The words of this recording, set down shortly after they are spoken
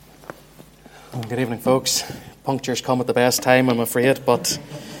Good evening, folks. Punctures come at the best time, I'm afraid, but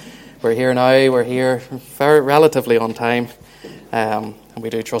we're here now. We're here very relatively on time, and we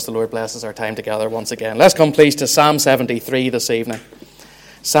do trust the Lord blesses our time together once again. Let's come, please, to Psalm 73 this evening.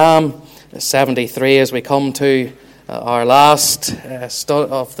 Psalm 73, as we come to our last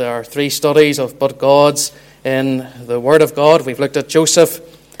of our three studies of But God's in the Word of God. We've looked at Joseph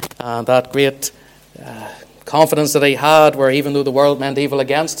and that great confidence that he had, where even though the world meant evil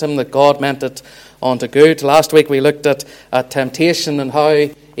against him, that God meant it unto good. Last week we looked at temptation and how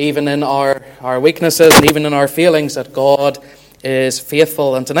even in our weaknesses and even in our feelings that God is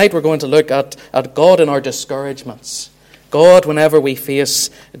faithful. And tonight we're going to look at God in our discouragements. God whenever we face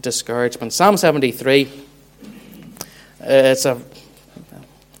discouragement. Psalm 73, it's a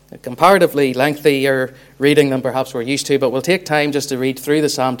comparatively lengthier reading than perhaps we're used to, but we'll take time just to read through the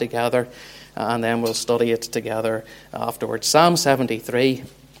psalm together, and then we'll study it together afterwards. Psalm 73,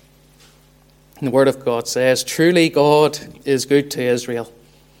 the Word of God says, "Truly God is good to Israel,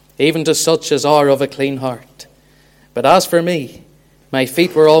 even to such as are of a clean heart. But as for me, my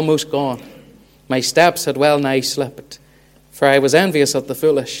feet were almost gone. My steps had well nigh slipped. For I was envious of the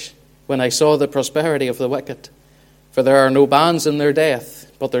foolish when I saw the prosperity of the wicked. For there are no bands in their death,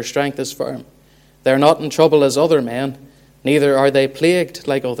 but their strength is firm. They are not in trouble as other men, neither are they plagued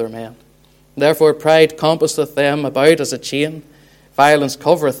like other men. Therefore pride compasseth them about as a chain, violence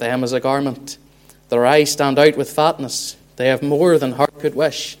covereth them as a garment. Their eyes stand out with fatness, they have more than heart could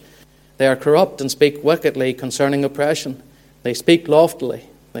wish. They are corrupt and speak wickedly concerning oppression. They speak loftily,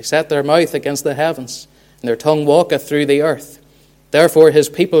 they set their mouth against the heavens, and their tongue walketh through the earth. Therefore his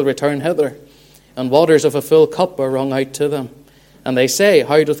people return hither, and waters of a full cup are wrung out to them. And they say,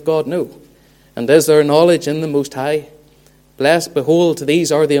 How doth God know? And is there knowledge in the Most High? Blessed, behold,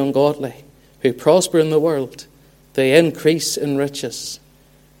 these are the ungodly, who prosper in the world, they increase in riches.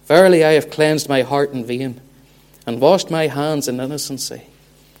 Verily I have cleansed my heart in vain, and washed my hands in innocency.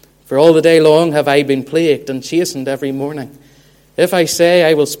 For all the day long have I been plagued and chastened every morning. If I say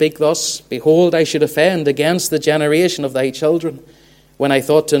I will speak thus, behold, I should offend against the generation of thy children. When I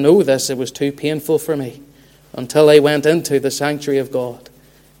thought to know this, it was too painful for me, until I went into the sanctuary of God.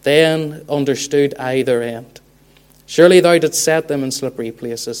 Then understood I their end. Surely thou didst set them in slippery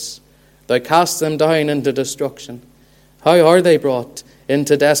places. Thou cast them down into destruction. How are they brought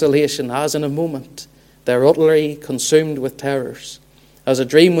into desolation as in a moment? They are utterly consumed with terrors. As a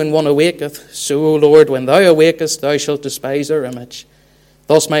dream when one awaketh, so, O Lord, when thou awakest, thou shalt despise their image.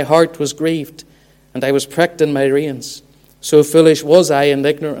 Thus my heart was grieved, and I was pricked in my reins. So foolish was I and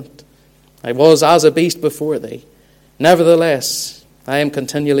ignorant. I was as a beast before thee. Nevertheless, I am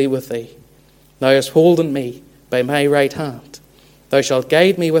continually with thee. Thou hast holden me by my right hand. Thou shalt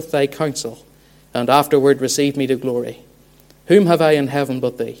guide me with thy counsel, and afterward receive me to glory. Whom have I in heaven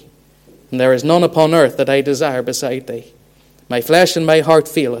but thee? And there is none upon earth that I desire beside thee. My flesh and my heart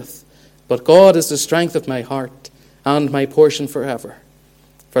faileth, but God is the strength of my heart, and my portion forever.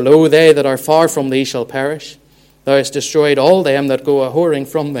 For lo, they that are far from thee shall perish. Thou hast destroyed all them that go a-whoring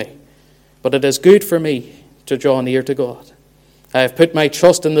from thee. But it is good for me to draw near to God. I have put my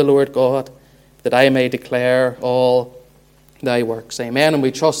trust in the Lord God, that I may declare all thy works. Amen. And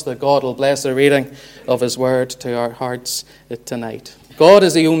we trust that God will bless the reading of his word to our hearts tonight. God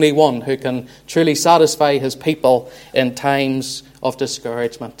is the only one who can truly satisfy his people in times of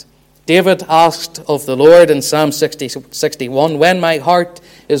discouragement. David asked of the Lord in Psalm 61, "When my heart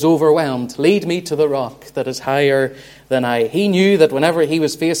is overwhelmed, lead me to the rock that is higher than I." He knew that whenever he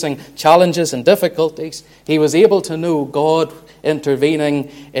was facing challenges and difficulties, he was able to know God intervening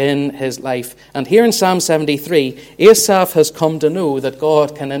in his life. And here in Psalm 73, Asaph has come to know that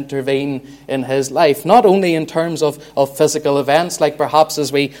God can intervene in his life, not only in terms of physical events, like perhaps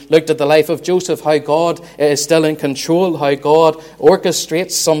as we looked at the life of Joseph, how God is still in control, how God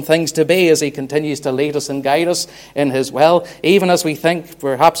orchestrates some things to be as he continues to lead us and guide us in his will, even as we think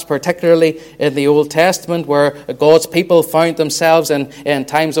perhaps particularly in the Old Testament, where God's people found themselves in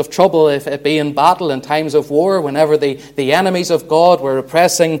times of trouble, if it be in battle, in times of war, whenever the enemies of God were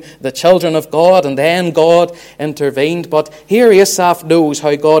oppressing the children of God, and then God intervened. But here Asaph knows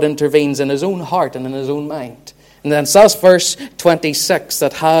how God intervenes in his own heart and in his own mind. And then that's verse 26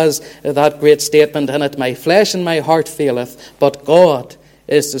 that has that great statement in it, "My flesh and my heart faileth, but God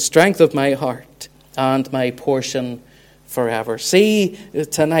is the strength of my heart and my portion forever." See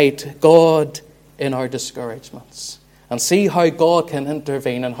tonight God in our discouragements, and see how God can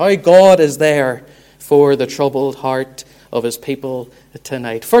intervene and how God is there for the troubled heart of his people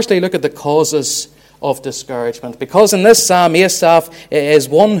tonight. Firstly, look at the causes of discouragement. Because in this psalm, Asaph is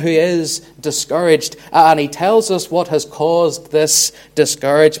one who is discouraged, and he tells us what has caused this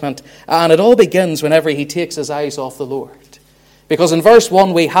discouragement. And it all begins whenever he takes his eyes off the Lord. Because in verse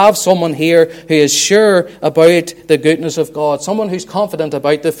 1, we have someone here who is sure about the goodness of God, someone who's confident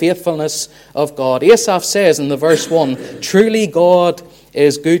about the faithfulness of God. Asaph says in the verse 1, "Truly God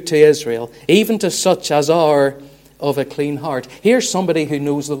is good to Israel, even to such as are of a clean heart." Here's somebody who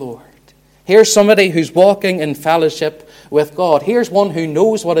knows the Lord. Here's somebody who's walking in fellowship with God. Here's one who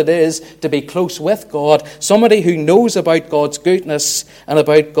knows what it is to be close with God. Somebody who knows about God's goodness and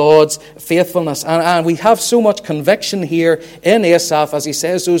about God's faithfulness. And we have so much conviction here in Asaph as he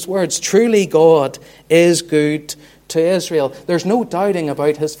says those words. Truly God is good to Israel. There's no doubting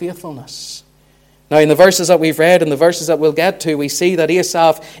about his faithfulness. Now, in the verses that we've read and the verses that we'll get to, we see that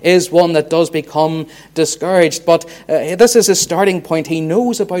Asaph is one that does become discouraged. But this is his starting point. He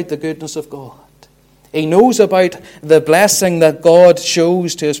knows about the goodness of God. He knows about the blessing that God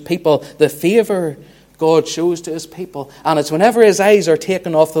shows to his people, the favour God shows to his people. And it's whenever his eyes are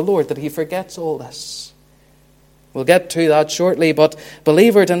taken off the Lord that he forgets all this. We'll get to that shortly, but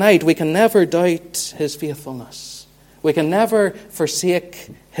believer, tonight we can never doubt his faithfulness. We can never forsake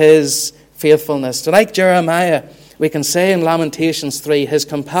his faithfulness. Like Jeremiah, we can say in Lamentations 3, "His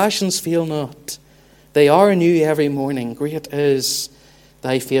compassions fail not. They are new every morning. Great is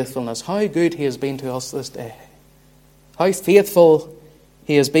thy faithfulness." How good he has been to us this day. How faithful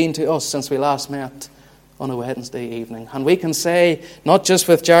he has been to us since we last met on a Wednesday evening. And we can say, not just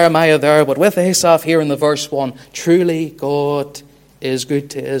with Jeremiah there, but with Asaph here in the verse 1, "Truly God is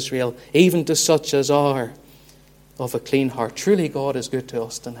good to Israel, even to such as are of a clean heart." Truly God is good to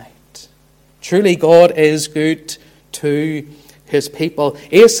us tonight. Truly God is good to his people.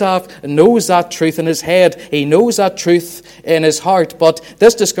 Asaph knows that truth in his head. He knows that truth in his heart. But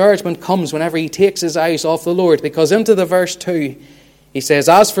this discouragement comes whenever he takes his eyes off the Lord. Because into the verse 2, he says,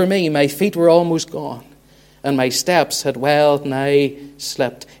 "As for me, my feet were almost gone, and my steps had well nigh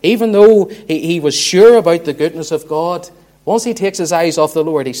slipped." Even though he was sure about the goodness of God, once he takes his eyes off the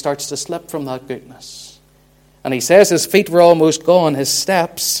Lord, he starts to slip from that goodness. And he says his feet were almost gone, his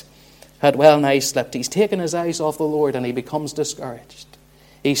steps had well nigh slipped. He's taken his eyes off the Lord and he becomes discouraged.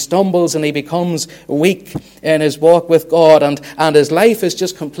 He stumbles and he becomes weak in his walk with God, and his life is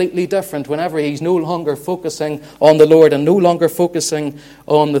just completely different whenever he's no longer focusing on the Lord and no longer focusing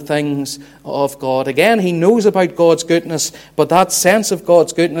on the things of God. Again, he knows about God's goodness, but that sense of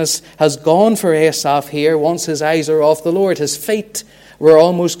God's goodness has gone for Asaph here once his eyes are off the Lord. His feet were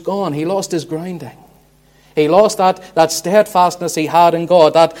almost gone. He lost his grounding. He lost that steadfastness he had in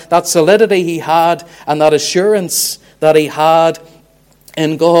God, that solidity he had, and that assurance that he had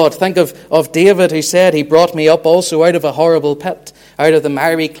in God. Think of David, who said, "He brought me up also out of a horrible pit, out of the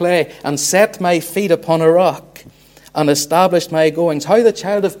miry clay, and set my feet upon a rock, and established my goings." How the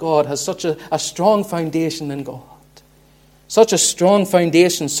child of God has such a strong foundation in God. Such a strong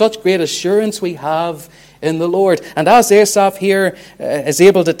foundation, such great assurance we have in the Lord. And as Asaph here is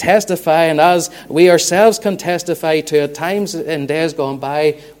able to testify, and as we ourselves can testify to at times in days gone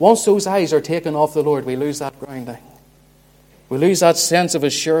by, once those eyes are taken off the Lord, we lose that grounding. We lose that sense of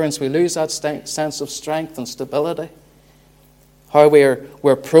assurance. We lose that sense of strength and stability. How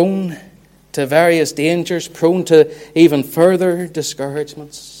we're prone to various dangers, prone to even further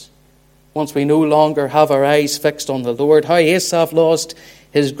discouragements, once we no longer have our eyes fixed on the Lord. How Asaph lost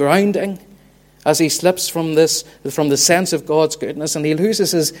his grounding as he slips from the sense of God's goodness, and he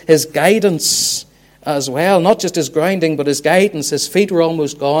loses his guidance as well. Not just his grounding, but his guidance. His feet were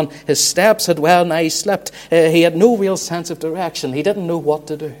almost gone. His steps had well nigh slipped. He had no real sense of direction. He didn't know what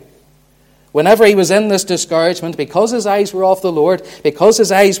to do. Whenever he was in this discouragement, because his eyes were off the Lord, because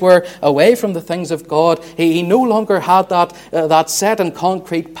his eyes were away from the things of God, he no longer had that set and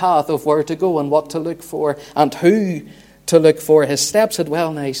concrete path of where to go and what to look for and who to look for. His steps had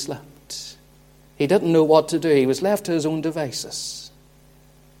well nigh slipped. He didn't know what to do. He was left to his own devices.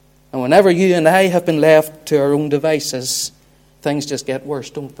 And whenever you and I have been left to our own devices, things just get worse,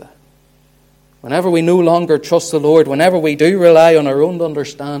 don't they? Whenever we no longer trust the Lord, whenever we do rely on our own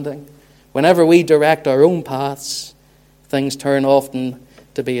understanding, whenever we direct our own paths, things turn often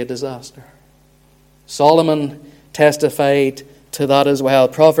to be a disaster. Solomon testified to that as well.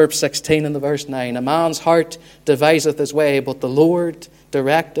 Proverbs 16 in the verse 9, "A man's heart deviseth his way, but the Lord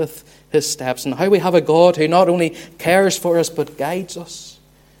directeth his steps." And how we have a God who not only cares for us, but guides us.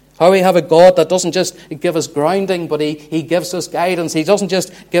 How we have a God that doesn't just give us grounding, but he gives us guidance. He doesn't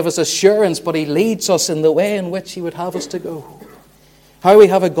just give us assurance, but he leads us in the way in which he would have us to go. How we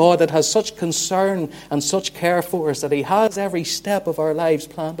have a God that has such concern and such care for us, that he has every step of our lives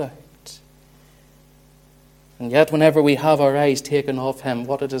planned out. And yet whenever we have our eyes taken off him,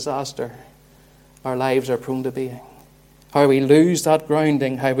 what a disaster our lives are prone to being. How we lose that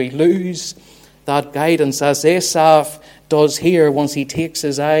grounding, how we lose that guidance, as Asaph does here once he takes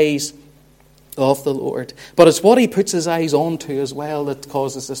his eyes off the Lord. But it's what he puts his eyes onto as well that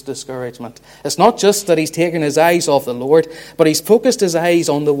causes this discouragement. It's not just that he's taken his eyes off the Lord, but he's focused his eyes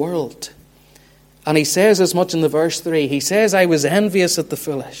on the world. And he says as much in the verse 3. He says, I was envious at the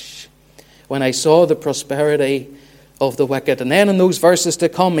foolish when I saw the prosperity of the wicked. And then in those verses to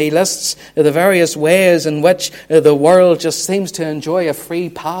come, he lists the various ways in which the world just seems to enjoy a free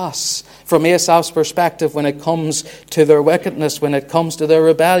pass from Asaph's perspective when it comes to their wickedness, when it comes to their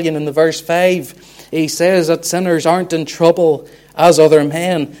rebellion. In the verse 5, he says that sinners aren't in trouble as other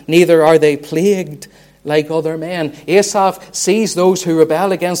men, neither are they plagued like other men. Asaph sees those who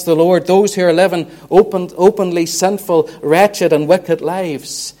rebel against the Lord, those who are living openly sinful, wretched and wicked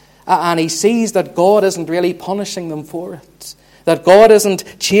lives. And he sees that God isn't really punishing them for it. That God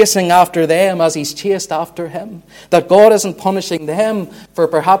isn't chasing after them as he's chased after him. That God isn't punishing them for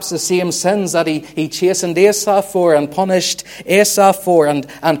perhaps the same sins that he chastened Asaph for and punished Asaph for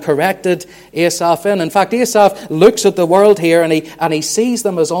and corrected Asaph in. In fact, Asaph looks at the world here and he sees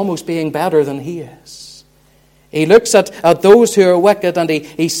them as almost being better than he is. He looks at those who are wicked and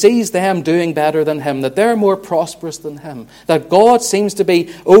he sees them doing better than him, that they're more prosperous than him, that God seems to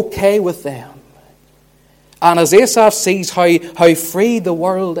be okay with them. And as Asaph sees how free the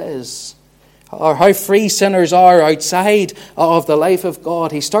world is, or how free sinners are outside of the life of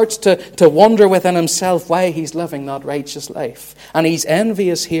God, he starts to wonder within himself why he's living that righteous life. And he's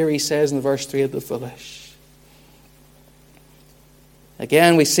envious here, he says in verse 3, of the foolish.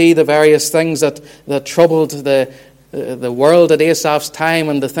 Again, we see the various things that troubled the world at Asaph's time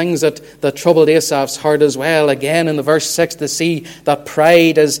and the things that troubled Asaph's heart as well. Again, in the verse 6, to see that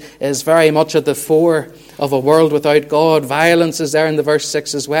pride is very much at the fore of a world without God. Violence is there in the verse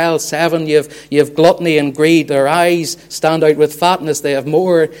 6 as well. 7, you have gluttony and greed. Their eyes stand out with fatness. They have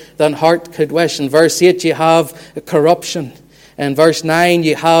more than heart could wish. In verse 8, you have corruption. In verse 9,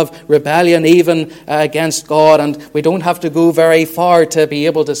 you have rebellion even against God. And we don't have to go very far to be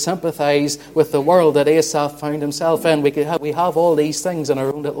able to sympathize with the world that Asaph found himself in. We have all these things in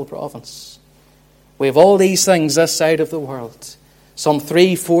our own little province. We have all these things this side of the world. Some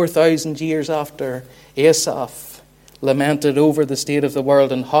 3,000-4,000 years after Asaph lamented over the state of the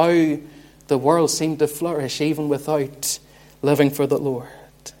world and how the world seemed to flourish even without living for the Lord.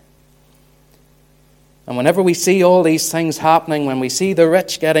 And whenever we see all these things happening, when we see the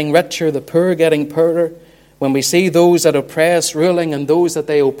rich getting richer, the poor getting poorer, when we see those that oppress ruling and those that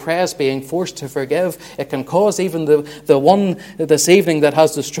they oppress being forced to forgive, it can cause even the one this evening that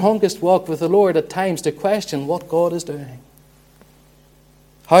has the strongest walk with the Lord at times to question what God is doing.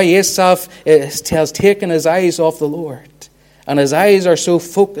 How Asaph has taken his eyes off the Lord, and his eyes are so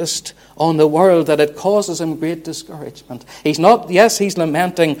focused on the world that it causes him great discouragement. He's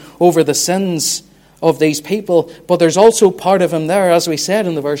lamenting over the sins of these people, but there's also part of him there, as we said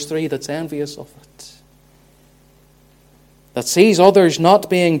in the verse 3, that's envious of it. That sees others not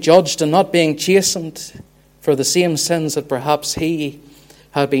being judged and not being chastened for the same sins that perhaps he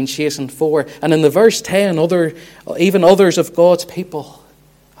had been chastened for. And in the verse 10, even others of God's people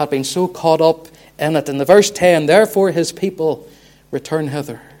had been so caught up in it. In the verse 10, therefore his people return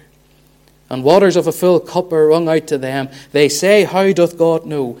hither, and waters of a full cup are wrung out to them. They say, how doth God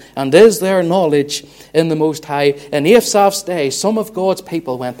know? And is there knowledge in the Most High? In Asaph's day, some of God's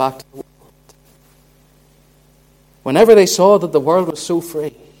people went back to the world. Whenever they saw that the world was so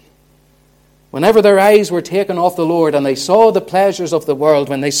free, whenever their eyes were taken off the Lord and they saw the pleasures of the world,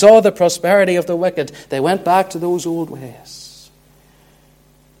 when they saw the prosperity of the wicked, they went back to those old ways.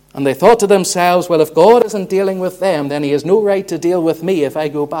 And they thought to themselves, well, if God isn't dealing with them, then he has no right to deal with me if I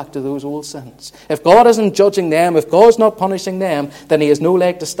go back to those old sins. If God isn't judging them, if God's not punishing them, then he has no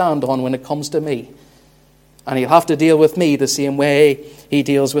leg to stand on when it comes to me. And he'll have to deal with me the same way he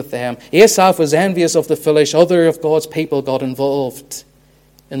deals with them. Asaph was envious of the foolish. Other of God's people got involved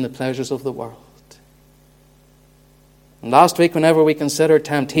in the pleasures of the world. And last week, whenever we considered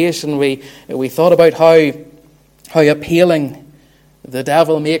temptation, we thought about how appealing the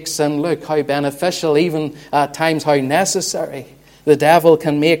devil makes sin look, how beneficial, even at times how necessary the devil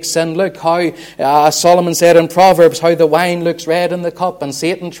can make sin look. How, Solomon said in Proverbs, how the wine looks red in the cup, and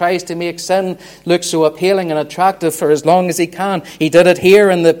Satan tries to make sin look so appealing and attractive for as long as he can. He did it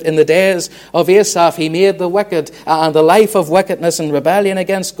here in the days of Asaph. He made the wicked and the life of wickedness and rebellion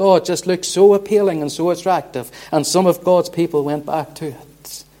against God just look so appealing and so attractive. And some of God's people went back to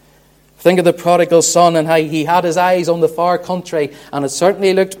it, Think of the prodigal son and how he had his eyes on the far country, and it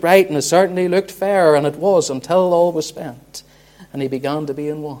certainly looked bright and it certainly looked fair, and it was until all was spent and he began to be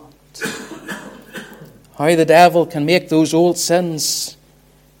in want. How the devil can make those old sins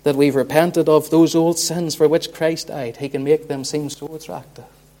that we've repented of, those old sins for which Christ died, he can make them seem so attractive.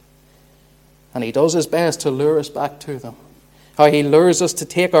 And he does his best to lure us back to them. How he lures us to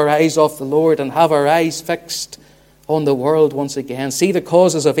take our eyes off the Lord and have our eyes fixed on the world once again. See the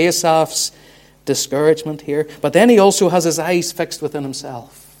causes of Asaph's discouragement here. But then he also has his eyes fixed within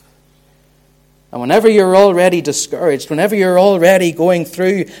himself. And whenever you're already discouraged, whenever you're already going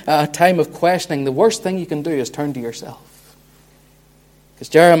through a time of questioning, the worst thing you can do is turn to yourself. Because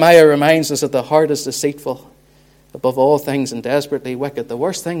Jeremiah reminds us that the heart is deceitful above all things and desperately wicked. The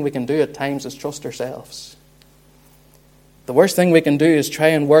worst thing we can do at times is trust ourselves. The worst thing we can do is try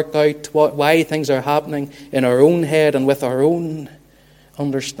and work out why things are happening in our own head and with our own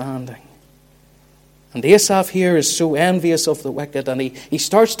understanding. And Asaph here is so envious of the wicked, and he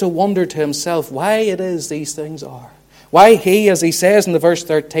starts to wonder to himself why it is these things are. Why he, as he says in the verse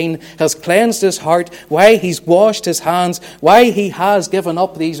 13, has cleansed his heart, why he's washed his hands, why he has given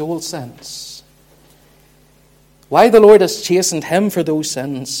up these old sins. Why the Lord has chastened him for those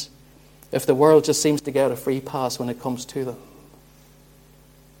sins, if the world just seems to get a free pass when it comes to them.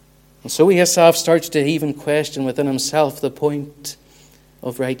 And so Asaph starts to even question within himself the point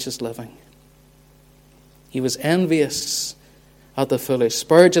of righteous living. He was envious at the foolish.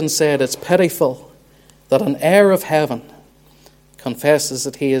 Spurgeon said, "It's pitiful that an heir of heaven confesses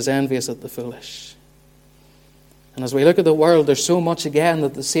that he is envious at the foolish." And as we look at the world, there's so much again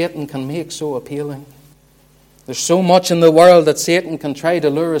that the Satan can make so appealing. There's so much in the world that Satan can try to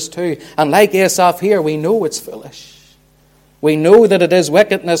lure us to. And like Asaph here, we know it's foolish. We know that it is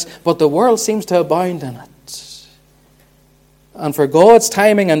wickedness, but the world seems to abound in it. And for God's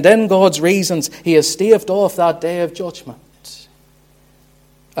timing and in God's reasons, he has staved off that day of judgment.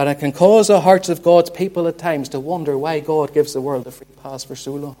 And it can cause the hearts of God's people at times to wonder why God gives the world a free pass for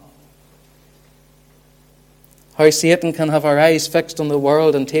so long. How Satan can have our eyes fixed on the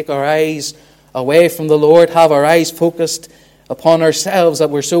world and take our eyes away from the Lord, have our eyes focused upon ourselves, that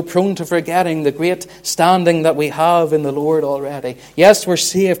we're so prone to forgetting the great standing that we have in the Lord already. Yes, we're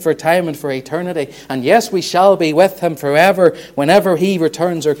saved for time and for eternity. And yes, we shall be with him forever whenever he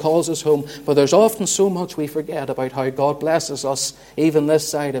returns or calls us home. But there's often so much we forget about how God blesses us even this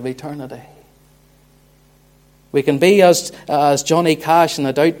side of eternity. We can be as Johnny Cash, and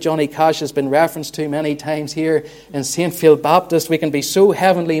I doubt Johnny Cash has been referenced to many times here in St. Field Baptist. We can be so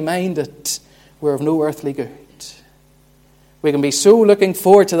heavenly minded, we're of no earthly good. We can be so looking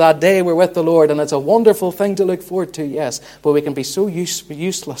forward to that day we're with the Lord, and it's a wonderful thing to look forward to, yes, but we can be so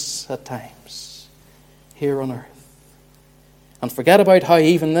useless at times here on earth. And forget about how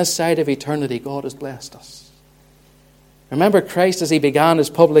even this side of eternity God has blessed us. Remember Christ as he began his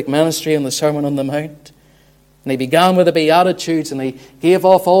public ministry in the Sermon on the Mount? And he began with the Beatitudes, and he gave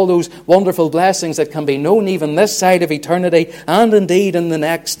off all those wonderful blessings that can be known even this side of eternity and indeed in the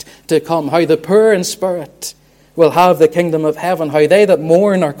next to come. How the poor in spirit will have the kingdom of heaven, how they that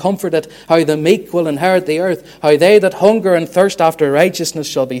mourn are comforted, how the meek will inherit the earth, how they that hunger and thirst after righteousness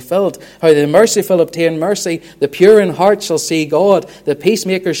shall be filled, how the merciful obtain mercy, the pure in heart shall see God, the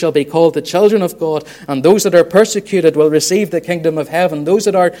peacemakers shall be called the children of God, and those that are persecuted will receive the kingdom of heaven, those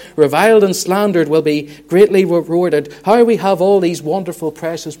that are reviled and slandered will be greatly rewarded. How we have all these wonderful,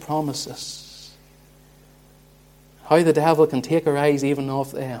 precious promises. How the devil can take our eyes even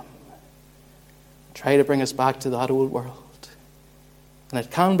off them. Try to bring us back to that old world. And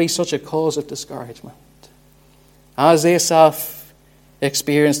it can be such a cause of discouragement. As Asaph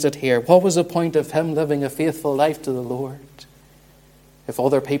experienced it here, what was the point of him living a faithful life to the Lord if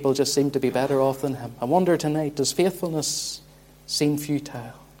other people just seem to be better off than him? I wonder tonight, does faithfulness seem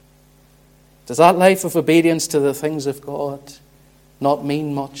futile? Does that life of obedience to the things of God not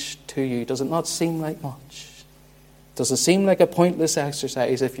mean much to you? Does it not seem like much? Does it seem like a pointless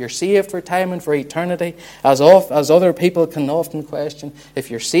exercise? If you're saved for time and for eternity, as other people can often question,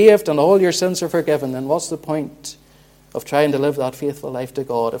 if you're saved and all your sins are forgiven, then what's the point of trying to live that faithful life to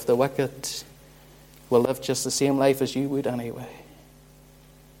God if the wicked will live just the same life as you would anyway?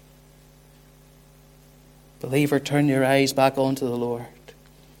 Believer, turn your eyes back onto the Lord.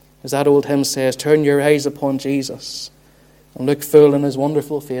 As that old hymn says, turn your eyes upon Jesus and look full in his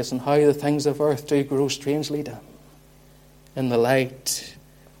wonderful face, and how the things of earth do grow strangely dim in the light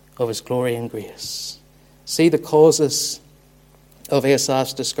of his glory and grace. See the causes of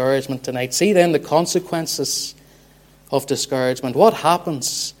Asaph's discouragement tonight. See then the consequences of discouragement. What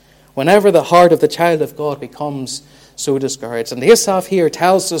happens whenever the heart of the child of God becomes so discouraged. And Asaph here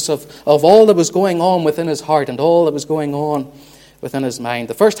tells us of all that was going on within his heart and all that was going on within his mind.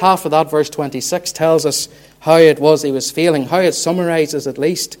 The first half of that, verse 26, tells us how it was he was feeling, how it summarizes at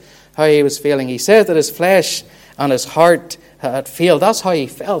least how he was feeling. He said that his flesh and his heart had failed. That's how he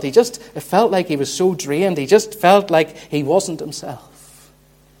felt. It felt like he was so drained. He just felt like he wasn't himself.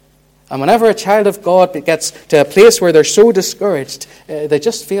 And whenever a child of God gets to a place where they're so discouraged, they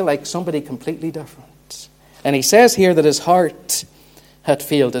just feel like somebody completely different. And he says here that his heart had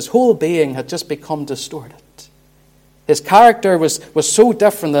failed. His whole being had just become distorted. His character was so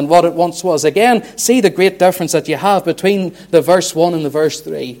different than what it once was. Again, see the great difference that you have between the verse 1 and the verse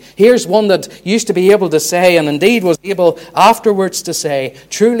 3. Here's one that used to be able to say, and indeed was able afterwards to say,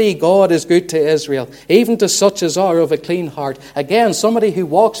 truly God is good to Israel, even to such as are of a clean heart. Again, somebody who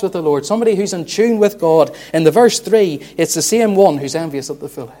walks with the Lord, somebody who's in tune with God. In the verse 3, it's the same one who's envious of the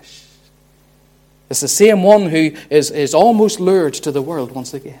foolish. It's the same one who is almost lured to the world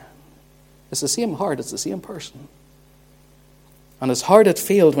once again. It's the same heart, it's the same person. And his heart had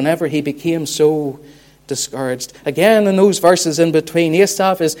failed whenever he became so discouraged. Again, in those verses in between,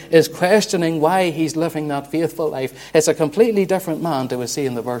 Asaph is questioning why he's living that faithful life. It's a completely different man to we see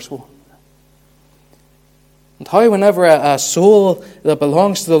in the verse 1. And how whenever a soul that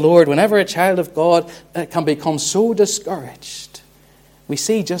belongs to the Lord, whenever a child of God can become so discouraged, we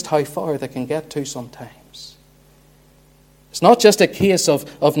see just how far they can get to sometimes. It's not just a case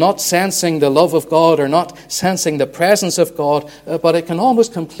of not sensing the love of God or not sensing the presence of God, but it can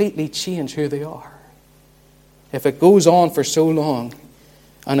almost completely change who they are if it goes on for so long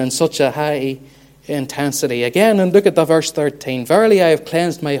and in such a high intensity. Again, and look at the verse 13. Verily I have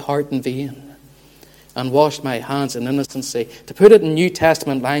cleansed my heart in vain and washed my hands in innocency. To put it in New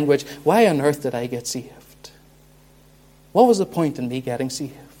Testament language, why on earth did I get saved? What was the point in me getting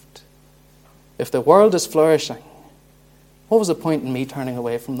saved? If the world is flourishing, what was the point in me turning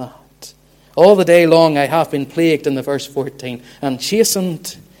away from that? All the day long I have been plagued, in the verse 14, and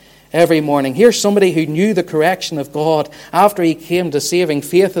chastened every morning. Here's somebody who knew the correction of God after he came to saving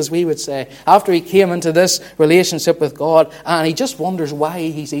faith, as we would say, after he came into this relationship with God, and he just wonders why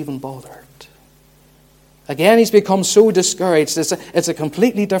he's even bothered. Again, he's become so discouraged. It's a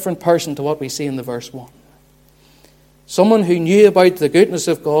completely different person to what we see in the verse 1. Someone who knew about the goodness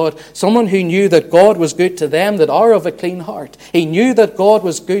of God. Someone who knew that God was good to them that are of a clean heart. He knew that God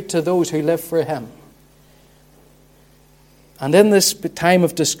was good to those who live for him. And in this time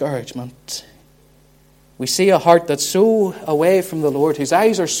of discouragement, we see a heart that's so away from the Lord, whose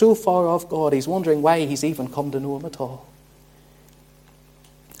eyes are so far off God, he's wondering why he's even come to know him at all.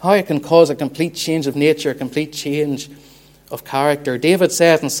 How it can cause a complete change of nature, a complete change of character. David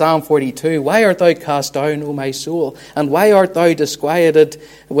said in Psalm 42, why art thou cast down, O my soul? And why art thou disquieted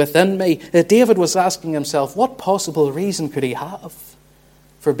within me? David was asking himself, what possible reason could he have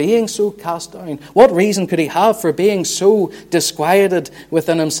for being so cast down? What reason could he have for being so disquieted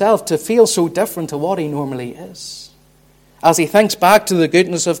within himself, to feel so different to what he normally is? As he thinks back to the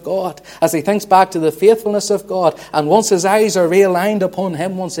goodness of God, as he thinks back to the faithfulness of God, and once his eyes are realigned upon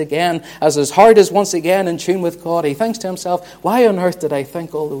him once again, as his heart is once again in tune with God, he thinks to himself, why on earth did I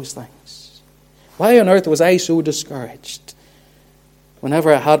think all those things? Why on earth was I so discouraged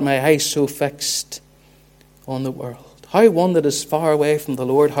whenever I had my eyes so fixed on the world? How one that is far away from the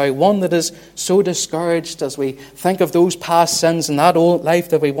Lord, how one that is so discouraged as we think of those past sins and that old life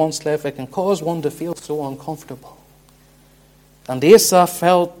that we once lived, it can cause one to feel so uncomfortable. And Asaph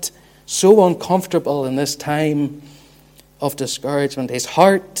felt so uncomfortable in this time of discouragement. His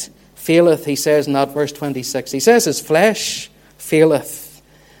heart faileth, he says in that verse 26. He says his flesh faileth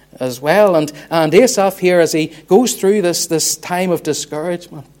as well. And Asaph here, as he goes through this time of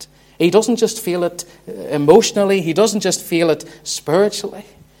discouragement, he doesn't just feel it emotionally, he doesn't just feel it spiritually,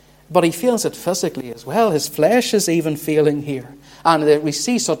 but he feels it physically as well. His flesh is even failing here. And we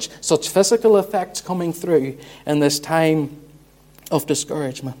see such physical effects coming through in this time of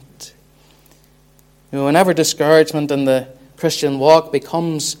discouragement. Whenever discouragement in the Christian walk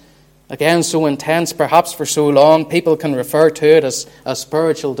becomes, again, so intense, perhaps for so long, people can refer to it as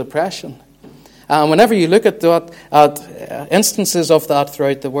spiritual depression. And whenever you look at instances of that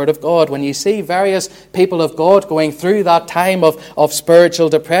throughout the Word of God, when you see various people of God going through that time of spiritual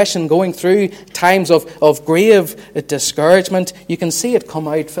depression, going through times of grave discouragement, you can see it come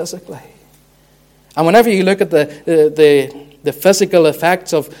out physically. And whenever you look at the physical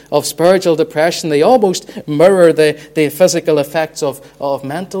effects of spiritual depression, they almost mirror the physical effects of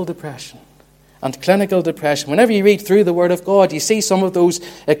mental depression and clinical depression. Whenever you read through the Word of God, you see some of those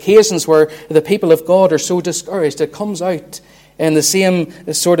occasions where the people of God are so discouraged. It comes out in the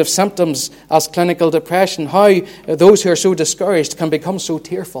same sort of symptoms as clinical depression, how those who are so discouraged can become so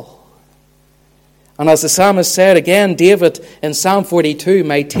tearful. And as the psalmist said again, David in Psalm 42,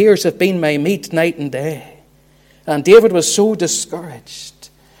 my tears have been my meat night and day. And David was so discouraged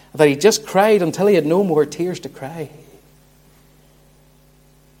that he just cried until he had no more tears to cry.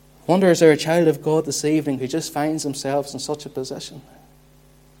 I wonder, is there a child of God this evening who just finds themselves in such a position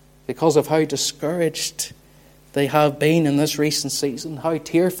because of how discouraged they have been in this recent season, how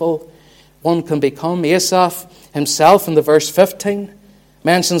tearful one can become? Asaph himself in the verse 15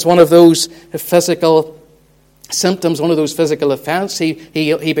 mentions one of those physical symptoms, one of those physical effects.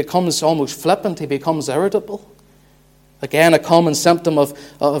 He becomes almost flippant, he becomes irritable. Again, a common symptom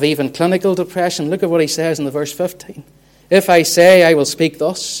of even clinical depression. Look at what he says in the verse 15. If I say I will speak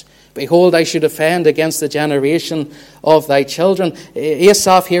thus, behold, I should offend against the generation of thy children.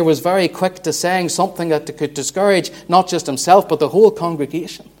 Asaph here was very quick to saying something that could discourage not just himself, but the whole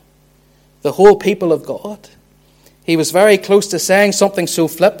congregation, the whole people of God. He was very close to saying something so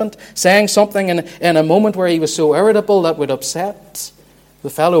flippant, saying something in a moment where he was so irritable that would upset the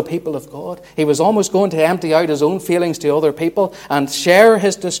fellow people of God. He was almost going to empty out his own feelings to other people and share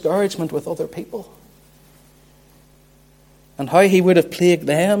his discouragement with other people. And how he would have plagued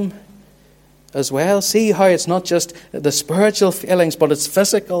them as well. See how it's not just the spiritual feelings, but it's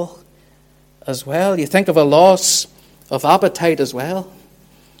physical as well. You think of a loss of appetite as well.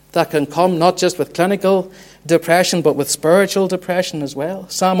 That can come not just with clinical depression, but with spiritual depression as well.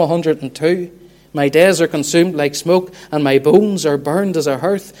 Psalm 102, my days are consumed like smoke, and my bones are burned as a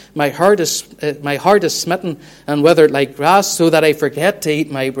hearth. My heart is smitten and withered like grass, so that I forget to eat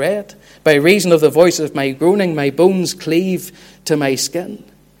my bread. By reason of the voice of my groaning, my bones cleave to my skin.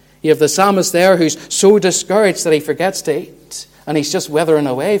 You have the psalmist there who's so discouraged that he forgets to eat, and he's just withering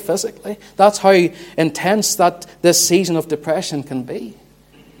away physically. That's how intense that this season of depression can be.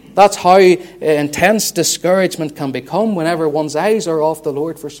 That's how intense discouragement can become whenever one's eyes are off the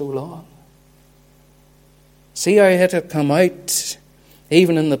Lord for so long. See how it had come out,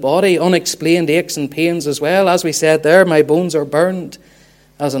 even in the body, unexplained aches and pains as well. As we said there, my bones are burned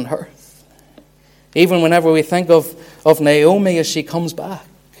as an hearth. Even whenever we think of Naomi as she comes back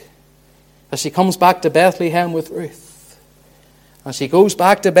to Bethlehem with Ruth. And she goes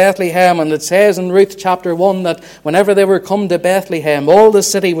back to Bethlehem, and it says in Ruth chapter 1 that whenever they were come to Bethlehem, all the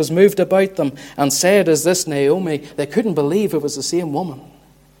city was moved about them and said, is this Naomi? They couldn't believe it was the same woman,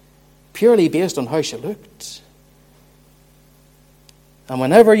 purely based on how she looked. And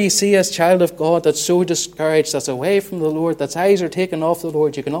whenever you see a child of God that's so discouraged, that's away from the Lord, that's eyes are taken off the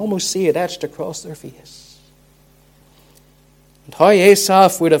Lord, you can almost see it etched across their face. And how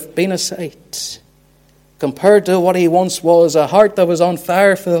Asaph would have been a sight compared to what he once was, a heart that was on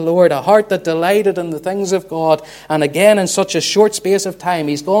fire for the Lord, a heart that delighted in the things of God. And again, in such a short space of time,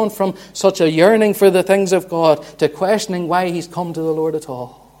 he's gone from such a yearning for the things of God to questioning why he's come to the Lord at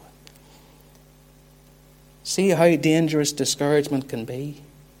all. See how dangerous discouragement can be.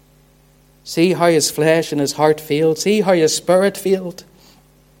 See how his flesh and his heart failed. See how his spirit failed.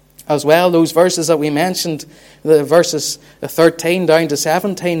 As well, those verses that we mentioned, the verses 13 down to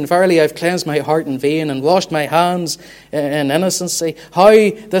 17, verily I've cleansed my heart in vain and washed my hands in innocency. How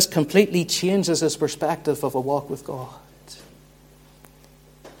this completely changes his perspective of a walk with God.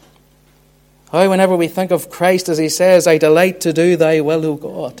 How whenever we think of Christ, as he says, I delight to do thy will, O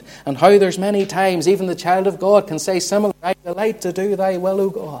God. And how there's many times, even the child of God can say similar, I delight to do thy will, O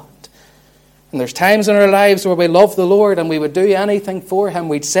God. And there's times in our lives where we love the Lord and we would do anything for him.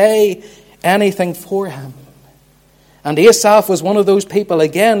 We'd say anything for him. And Asaph was one of those people.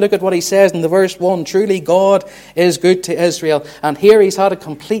 Again, look at what he says in the verse 1. Truly God is good to Israel. And here he's had a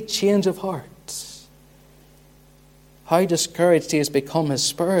complete change of heart. How discouraged he has become. His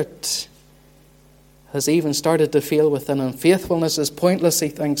spirit has even started to feel within him. Faithfulness is pointless, he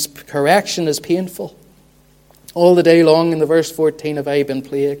thinks. Correction is painful. All the day long in the verse 14 have I been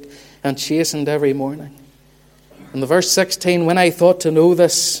plagued and chastened every morning. In the verse 16, when I thought to know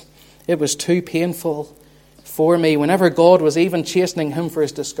this, it was too painful for me. Whenever God was even chastening him for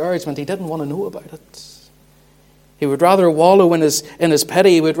his discouragement, he didn't want to know about it. He would rather wallow in his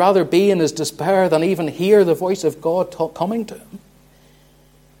pity. He would rather be in his despair than even hear the voice of God coming to him.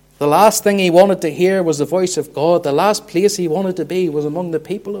 The last thing he wanted to hear was the voice of God. The last place he wanted to be was among the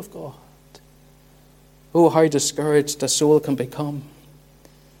people of God. Oh, how discouraged a soul can become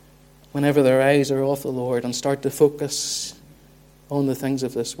whenever their eyes are off the Lord and start to focus on the things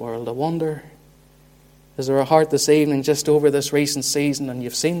of this world. I wonder, is there a heart this evening just over this recent season, and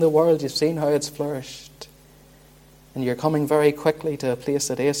you've seen the world, you've seen how it's flourished, and you're coming very quickly to a place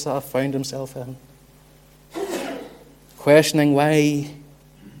that Asaph found himself in, questioning why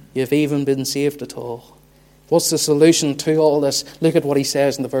you've even been saved at all. What's the solution to all this? Look at what he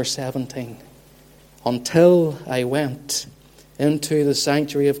says in the verse 17. Until I went into the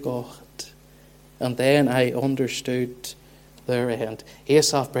sanctuary of God, and then I understood their end.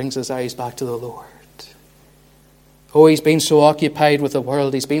 Asaph brings his eyes back to the Lord. Oh, he's been so occupied with the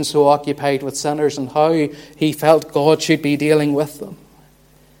world. He's been so occupied with sinners and how he felt God should be dealing with them.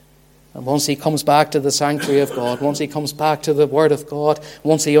 And once he comes back to the sanctuary of God, once he comes back to the Word of God,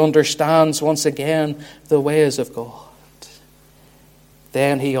 once he understands once again the ways of God,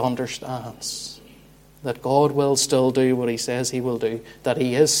 then he understands that God will still do what he says he will do, that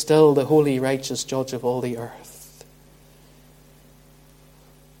he is still the holy, righteous judge of all the earth.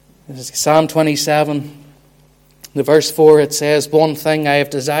 Psalm 27, the verse 4, it says, one thing I have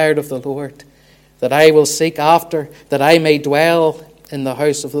desired of the Lord, that I will seek after, that I may dwell in the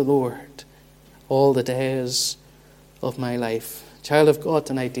house of the Lord all the days of my life. Child of God,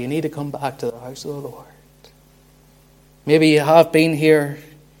 tonight, do you need to come back to the house of the Lord? Maybe you have been here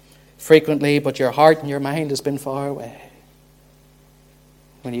frequently, but your heart and your mind has been far away.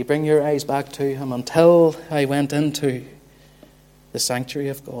 When you bring your eyes back to him, until I went into the sanctuary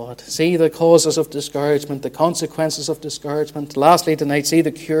of God. See the causes of discouragement, the consequences of discouragement. Lastly tonight, see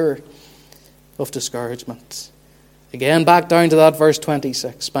the cure of discouragement. Again, back down to that verse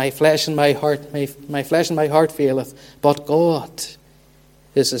 26. My flesh and my heart faileth, but God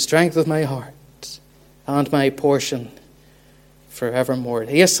is the strength of my heart and my portion forevermore.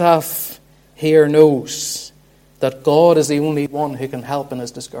 Asaph here knows that God is the only one who can help in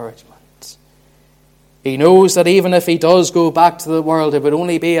his discouragement. He knows that even if he does go back to the world, it would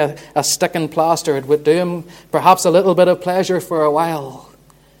only be a sticking plaster. It would do him perhaps a little bit of pleasure for a while,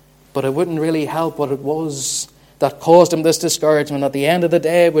 but it wouldn't really help what it was that caused him this discouragement. At the end of the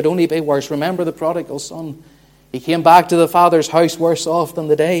day, it would only be worse. Remember the prodigal son. He came back to the father's house worse off than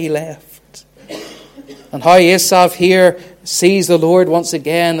the day he left. And how Asaph here sees the Lord once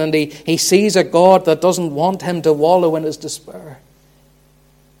again, and he sees a God that doesn't want him to wallow in his despair.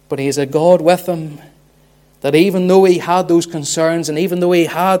 But he is a God with him, that even though he had those concerns and even though he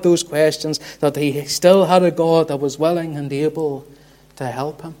had those questions, that he still had a God that was willing and able to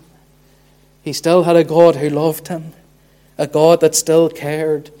help him. He still had a God who loved him, a God that still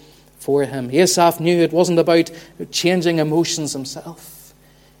cared for him. Asaph knew it wasn't about changing emotions himself.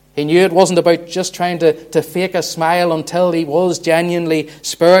 He knew it wasn't about just trying to fake a smile until he was genuinely,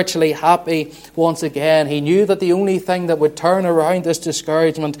 spiritually happy once again. He knew that the only thing that would turn around this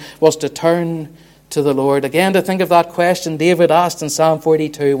discouragement was to turn to the Lord. Again, to think of that question David asked in Psalm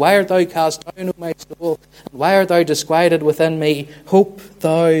 42, why art thou cast down, O my soul? And why art thou disquieted within me? Hope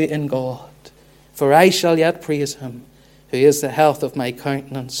thou in God. For I shall yet praise him, who is the health of my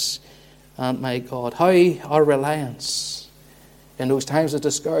countenance and my God. How our reliance in those times of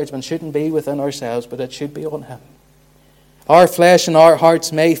discouragement shouldn't be within ourselves, but it should be on him. Our flesh and our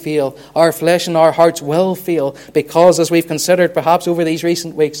hearts may fail. Our flesh and our hearts will fail, because as we've considered perhaps over these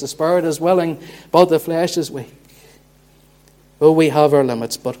recent weeks, the spirit is willing, but the flesh is weak. Oh, we have our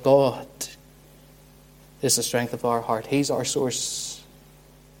limits, but God is the strength of our heart. He's our source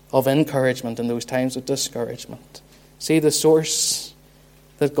of encouragement in those times of discouragement. See the source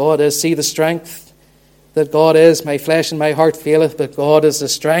that God is. See the strength that God is. My flesh and my heart faileth, but God is the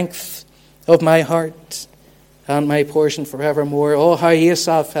strength of my heart and my portion forevermore. Oh, how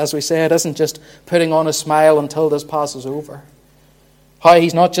Asaph, as we said, isn't just putting on a smile until this passes over. How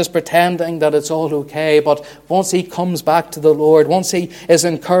he's not just pretending that it's all okay, but once he comes back to the Lord, once he is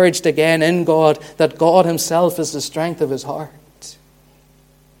encouraged again in God, that God himself is the strength of his heart.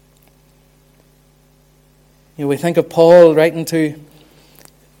 You know, we think of Paul writing to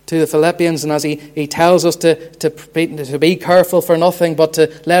the Philippians, and as he tells us to be careful for nothing, but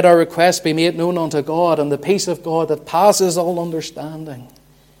to let our requests be made known unto God, and the peace of God that passes all understanding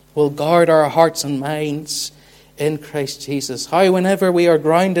will guard our hearts and minds in Christ Jesus. How whenever we are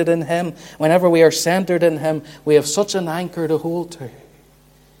grounded in him, whenever we are centered in him, we have such an anchor to hold to,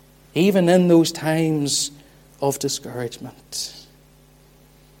 even in those times of discouragement.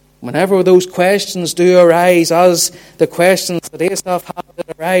 Whenever those questions do arise, as the questions that Asaph had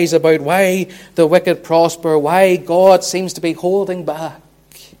that arise about why the wicked prosper, why God seems to be holding back,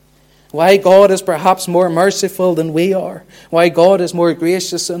 why God is perhaps more merciful than we are, why God is more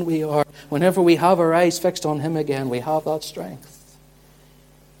gracious than we are, whenever we have our eyes fixed on him again, we have that strength.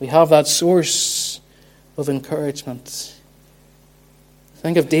 We have that source of encouragement.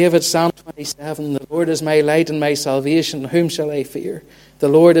 Think of David, Psalm 27, the Lord is my light and my salvation, whom shall I fear? The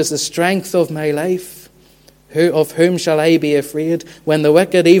Lord is the strength of my life, Of whom shall I be afraid? When the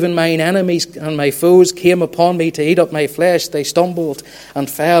wicked, even mine enemies and my foes, came upon me to eat up my flesh, they stumbled and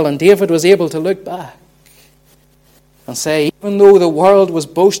fell. And David was able to look back and say, even though the world was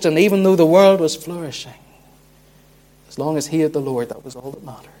boasting, even though the world was flourishing, as long as he had the Lord, that was all that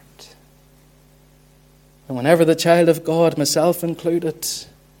mattered. And whenever the child of God, myself included,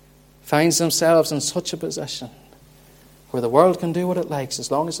 finds themselves in such a position where the world can do what it likes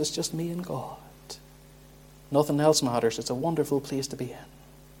as long as it's just me and God, nothing else matters. It's a wonderful place to be in.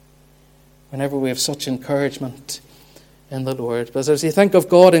 Whenever we have such encouragement in the Lord. But as you think of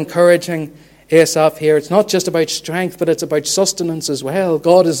God encouraging Asaph here, it's not just about strength, but it's about sustenance as well.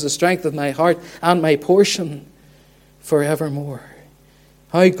 God is the strength of my heart and my portion forevermore.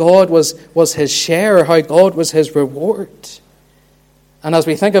 How God was his share, how God was his reward. And as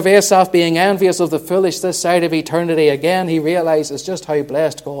we think of Asaph being envious of the foolish this side of eternity, again he realizes just how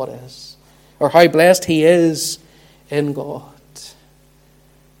blessed God is, or how blessed he is in God.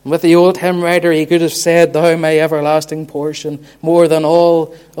 And with the old hymn writer, he could have said, Thou my everlasting portion, more than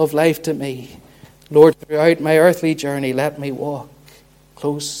all of life to me. Lord, throughout my earthly journey, let me walk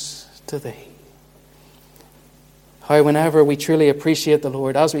close to thee. How whenever we truly appreciate the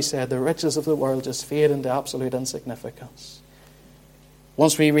Lord, as we said, the riches of the world just fade into absolute insignificance.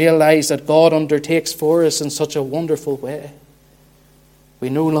 Once we realize that God undertakes for us in such a wonderful way, we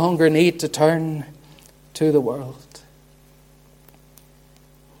no longer need to turn to the world.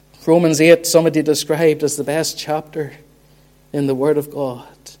 Romans 8, somebody described as the best chapter in the Word of God.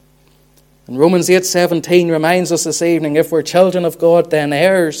 And Romans 8:17 reminds us this evening, if we're children of God, then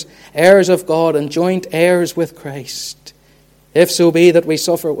heirs of God and joint heirs with Christ. If so be that we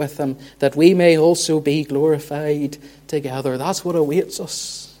suffer with him, that we may also be glorified together. That's what awaits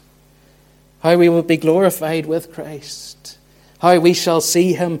us. How we will be glorified with Christ. How we shall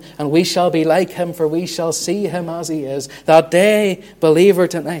see him and we shall be like him, for we shall see him as he is. That day, believer,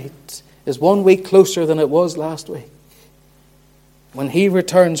 tonight is 1 week closer than it was last week. When he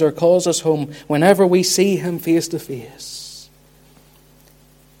returns or calls us home, whenever we see him face to face,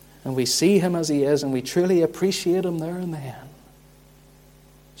 and we see him as he is and we truly appreciate him there and then,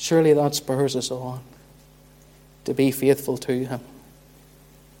 surely that spurs us on to be faithful to him.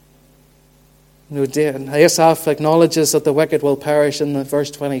 Asaph acknowledges that the wicked will perish in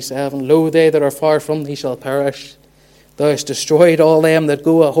verse 27. Lo, they that are far from thee shall perish. Thou hast destroyed all them that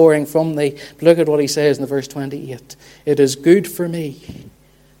go a-whoring from thee. But look at what he says in verse 28. It is good for me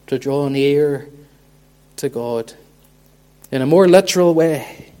to draw near to God. In a more literal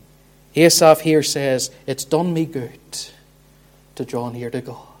way, Asaph here says, it's done me good to draw near to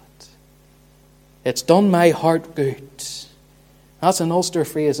God. It's done my heart good. That's an Ulster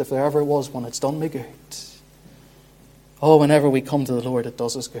phrase if there ever was one. It's done me good. Oh, whenever we come to the Lord, it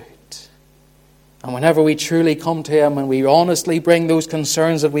does us good. And whenever we truly come to him and we honestly bring those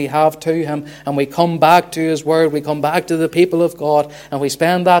concerns that we have to him and we come back to his word, we come back to the people of God and we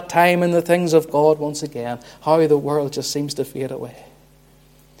spend that time in the things of God once again, how the world just seems to fade away.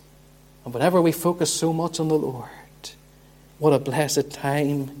 And whenever we focus so much on the Lord, what a blessed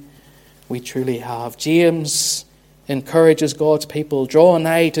time we truly have. James encourages God's people, draw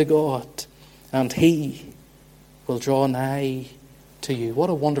nigh to God and he will draw nigh to you. What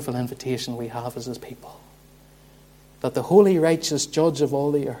a wonderful invitation we have as his people. That the holy, righteous judge of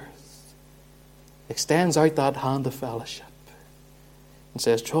all the earth extends out that hand of fellowship and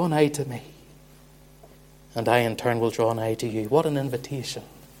says, draw nigh to me, and I in turn will draw nigh to you. What an invitation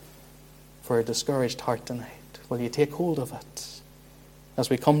for a discouraged heart tonight. Will you take hold of it as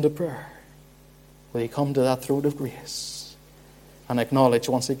we come to prayer? Will you come to that throne of grace and acknowledge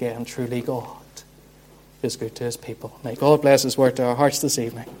once again, truly God is good to his people. May God bless his word to our hearts this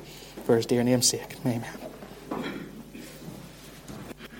evening for his dear name's sake. Amen.